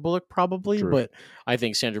Sandra Bullock probably. True. But I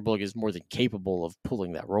think Sandra Bullock is more than capable of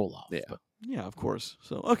pulling that role off. Yeah, yeah, of course.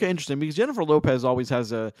 So okay, interesting, because Jennifer Lopez always has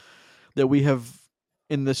that we have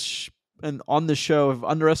in this and on this show have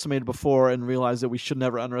underestimated before and realized that we should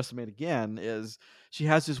never underestimate again. Is she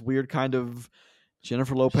has this weird kind of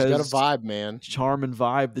Jennifer Lopez. She's got a vibe, man. Charm and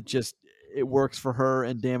vibe that just it works for her,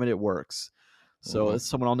 and damn it works. So it's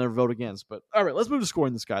someone I'll never vote against. But all right, let's move to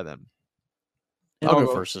scoring this guy then. I'll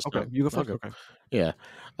go first this time. Okay, you go first. Okay. Yeah.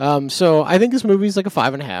 So I think this movie is like a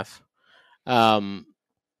 5.5.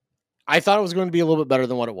 I thought it was going to be a little bit better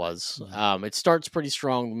than what it was. It starts pretty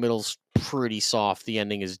strong, the middle's pretty soft, the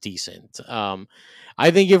ending is decent.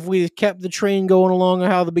 I think if we kept the train going along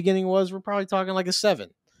how the beginning was, we're probably talking like a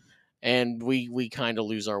 7. And we kind of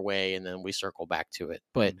lose our way and then we circle back to it.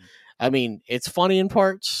 But I mean, it's funny in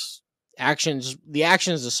parts. The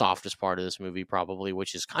action is the softest part of this movie, probably,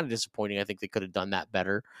 which is kind of disappointing. I think they could have done that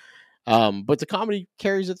better. But the comedy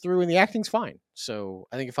carries it through and the acting's fine. So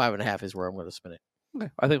I think a 5.5 is where I'm going to spin it. Okay.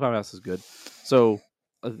 I think 5.5 is good. So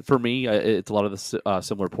for me, it's a lot of the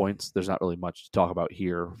similar points. There's not really much to talk about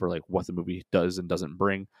here for like what the movie does and doesn't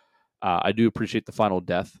bring. I do appreciate the final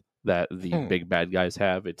death that the big bad guys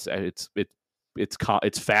have. It's fast,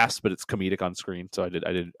 but it's comedic on screen. So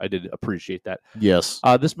I did appreciate that. Yes.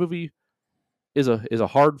 This movie is a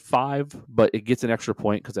hard 5, but it gets an extra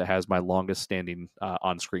point because it has my longest standing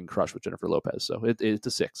on screen crush with Jennifer Lopez. So it's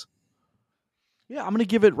a 6. Yeah, I'm gonna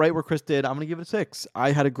give it right where Chris did. I'm gonna give it a 6.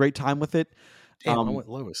 I had a great time with it. Damn, I went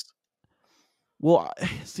lowest. Well,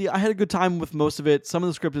 see, I had a good time with most of it. Some of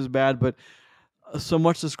the script is bad, but so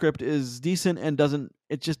much of the script is decent and doesn't.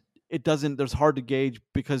 There's hard to gauge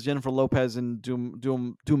because Jennifer Lopez and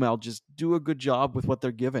Duhamel just do a good job with what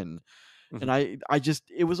they're given. And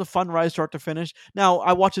it was a fun ride start to finish. Now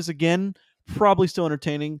I watch this again, probably still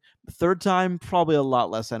entertaining. The third time, probably a lot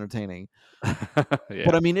less entertaining.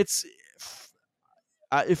 But I mean, it's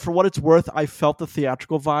for what it's worth, I felt the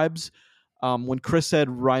theatrical vibes when Chris said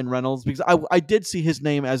Ryan Reynolds, because I did see his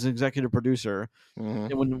name as an executive producer.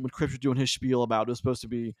 And when Chris was doing his spiel about it was supposed to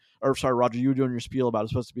be, or sorry, Roger, you were doing your spiel about it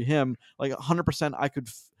was supposed to be him. Like 100%,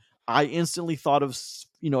 I instantly thought of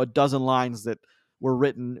a dozen lines that were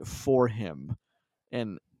written for him,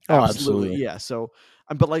 and absolutely. Yeah. So,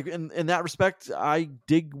 but like in that respect, I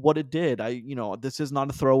dig what it did. This is not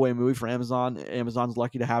a throwaway movie for Amazon. Amazon's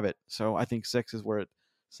lucky to have it. So I think 6 is where it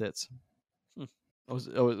sits. Was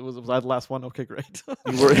I the last one? Okay, great.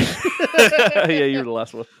 You were, yeah, you were the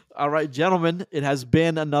last one. All right, gentlemen, it has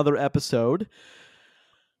been another episode.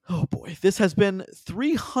 Oh boy, this has been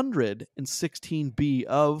 316B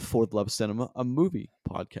of For the Love of Cinema, a movie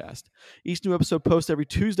podcast. Each new episode posts every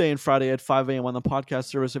Tuesday and Friday at 5 a.m. on the podcast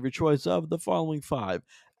service of your choice of the following 5: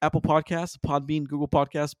 Apple Podcasts, Podbean, Google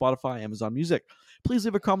Podcasts, Spotify, Amazon Music. Please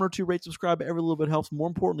leave a comment or 2, rate, subscribe. Every little bit helps. More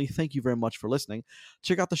importantly, thank you very much for listening.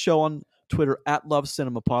 Check out the show on Twitter at Love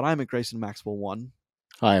Cinema Pod. I'm at Grayson Maxwell 1.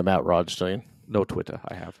 I am at Rod Stillion. No Twitter,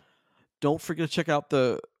 I have. Don't forget to check out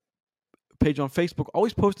the page on Facebook,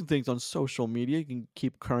 always posting things on social media. You can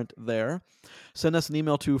keep current there. Send us an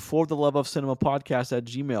email to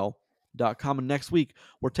fortheloveofcinemapodcast@gmail.com. And next week,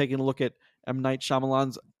 we're taking a look at M. Night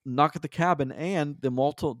Shyamalan's Knock at the Cabin and the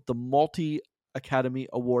multi-Academy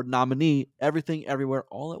Award nominee, Everything Everywhere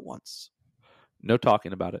All at Once. No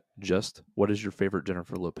talking about it. Just what is your favorite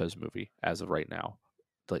Jennifer Lopez movie as of right now,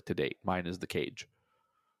 like to date? Mine is The Cage.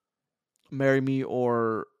 Marry Me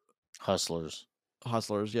or Hustlers.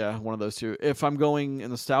 Hustlers, yeah, one of those two. If I'm going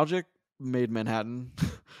nostalgic, Made in Manhattan.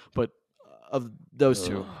 But of those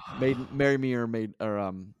two, Marry Me or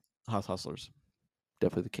Hustlers.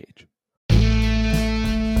 Definitely The Cage.